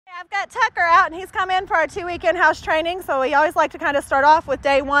I've got Tucker out, and he's come in for our 2-week in-house training, so we always like to kind of start off with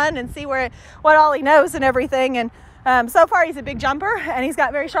day one and see what all he knows and everything. And so far he's a big jumper, and he's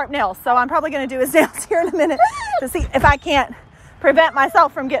got very sharp nails, so I'm probably going to do his nails here in a minute to see if I can't prevent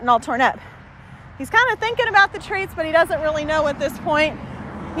myself from getting all torn up. He's kind of thinking about the treats, but he doesn't really know at this point,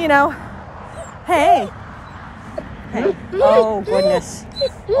 you know. Hey. Oh, goodness.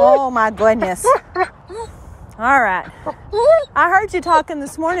 Oh, my goodness. All right. I heard you talking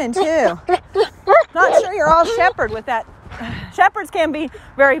this morning, too. Not sure you're all shepherd with that. Shepherds can be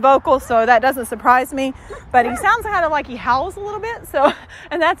very vocal, so that doesn't surprise me. But he sounds kind of like he howls a little bit, so,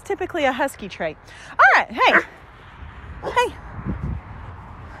 and that's typically a husky trait. All right. Hey.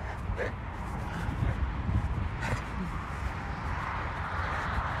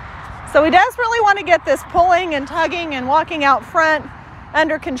 So he does really want to get this pulling and tugging and walking out front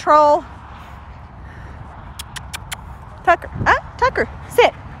under control. Tucker,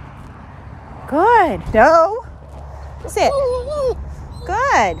 sit. Good. No. Sit.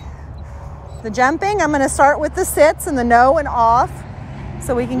 Good. The jumping, I'm going to start with the sits and the no and off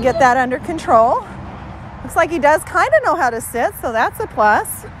so we can get that under control. Looks like he does kind of know how to sit, so that's a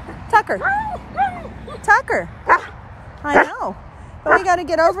plus. Tucker. I know. But we got to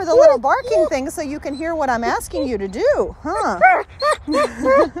get over the little barking thing so you can hear what I'm asking you to do, huh?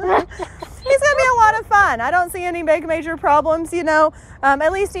 He's going to be a lot of fun. I don't see any major problems, you know.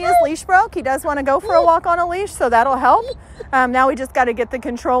 At least he is leash broke. He does want to go for a walk on a leash, so that'll help. Now we just got to get the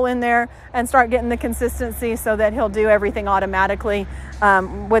control in there and start getting the consistency so that he'll do everything automatically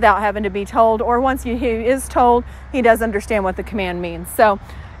without having to be told. Or once he is told, he does understand what the command means. So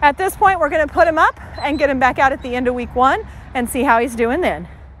at this point, we're going to put him up and get him back out at the end of week 1 and see how he's doing then.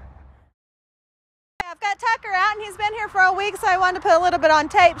 I've got Tucker out, and he's been here for a week, so I wanted to put a little bit on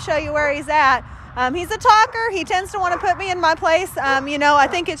tape, show you where he's at. He's a talker. He tends to want to put me in my place. You know, I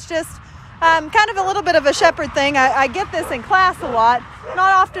think it's just kind of a little bit of a shepherd thing. I get this in class a lot,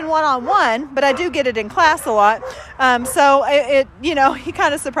 not often one-on-one, but I do get it in class a lot. So it you know, he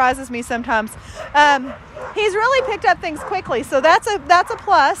kind of surprises me sometimes. He's really picked up things quickly, so that's a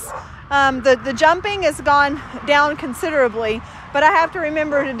plus. The jumping has gone down considerably, but I have to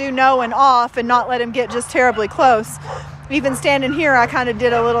remember to do no and off and not let him get just terribly close. Even standing here, I kind of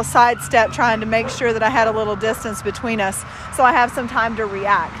did a little sidestep trying to make sure that I had a little distance between us so I have some time to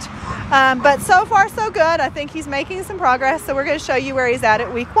react. But so far, so good. I think he's making some progress, so we're going to show you where he's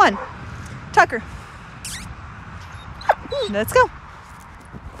at week 1. Tucker. Let's go.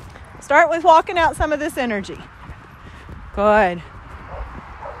 Start with walking out some of this energy. Good.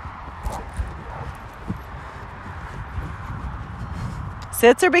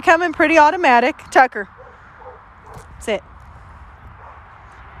 Sits are becoming pretty automatic. Tucker, sit.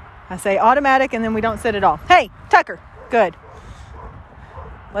 I say automatic and then we don't sit at all. Hey, Tucker, good.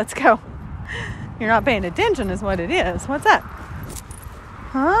 Let's go. You're not paying attention is what it is. What's that?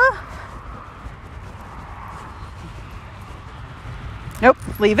 Huh? Nope,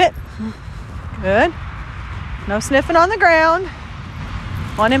 leave it. Good. No sniffing on the ground.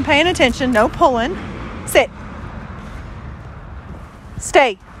 Want him paying attention, no pulling. Sit.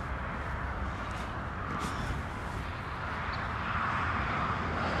 Stay.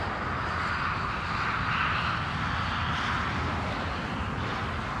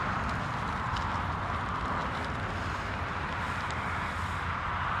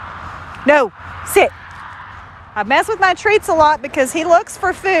 No, sit. I mess with my treats a lot because he looks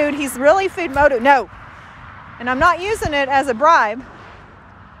for food. He's really food motivated. No. And I'm not using it as a bribe.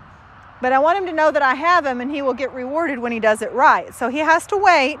 But I want him to know that I have him and he will get rewarded when he does it right. So he has to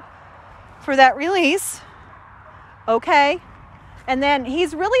wait for that release. Okay. And then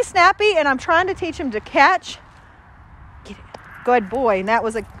he's really snappy and I'm trying to teach him to catch. Get it. Good boy. And that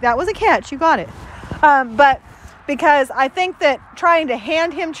was a catch. You got it. But because I think that trying to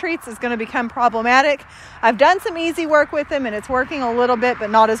hand him treats is going to become problematic. I've done some easy work with him and it's working a little bit, but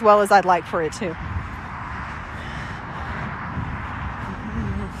not as well as I'd like for it to.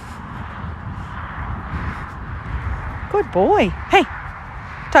 Good boy. Hey,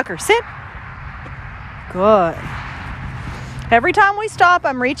 Tucker, sit. Good. Every time we stop,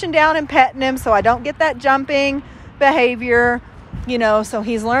 I'm reaching down and petting him so I don't get that jumping behavior, you know, so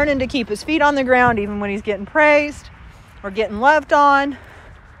he's learning to keep his feet on the ground even when he's getting praised or getting loved on,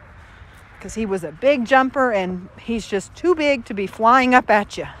 because he was a big jumper and he's just too big to be flying up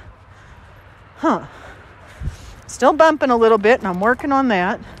at you. Huh. Still bumping a little bit and I'm working on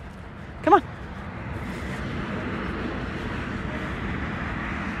that. Come on.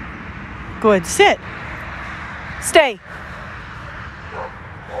 Good. Sit. Stay.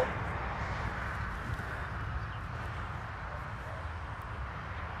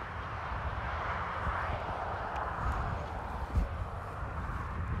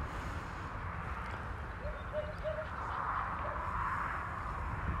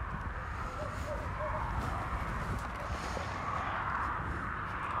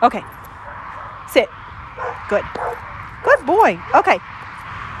 Okay. Sit. Good. Good boy. Okay.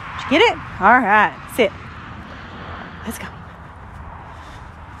 Did you get it? All right. Sit. Let's go.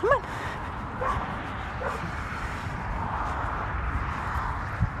 Come on.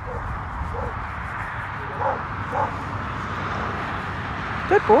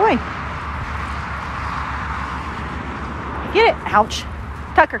 Good boy. Get it. Ouch.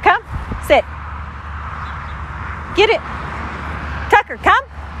 Tucker, come. Sit. Get it. Tucker, come.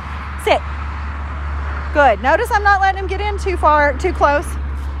 Sit. Good. Notice I'm not letting him get in too close.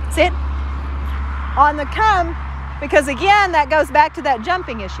 Sit. On the come, because again, that goes back to that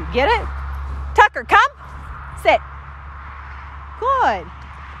jumping issue. Get it? Tucker, come. Sit. Good.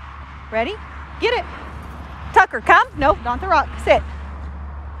 Ready? Get it. Tucker, come. Nope, not the rock. Sit.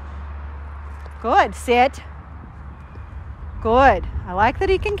 Good. Sit. Good. I like that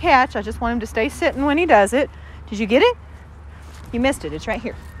he can catch. I just want him to stay sitting when he does it. Did you get it? You missed it. It's right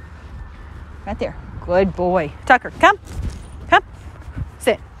here. Right there. Good boy. Tucker, come. Come.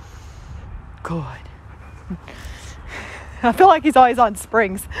 Sit. Good. I feel like he's always on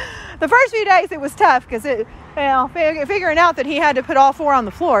springs. The first few days it was tough because figuring out that he had to put all four on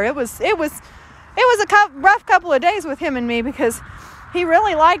the floor. It was a rough couple of days with him and me because he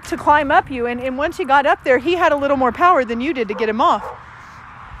really liked to climb up you, and once he got up there, he had a little more power than you did to get him off.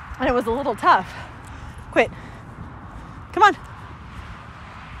 And it was a little tough. Quit. Come on.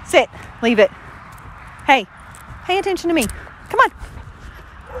 Sit. Leave it. Hey, pay attention to me. Come on.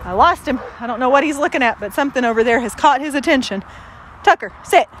 I lost him. I don't know what he's looking at, but something over there has caught his attention. Tucker,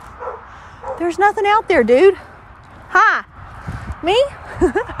 sit. There's nothing out there, dude. Hi. Me?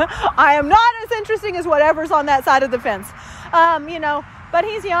 I am not as interesting as whatever's on that side of the fence. But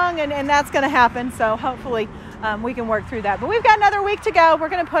he's young and that's going to happen. So hopefully we can work through that. But we've got another week to go. We're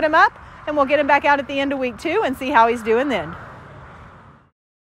going to put him up and we'll get him back out at the end of week 2 and see how he's doing then.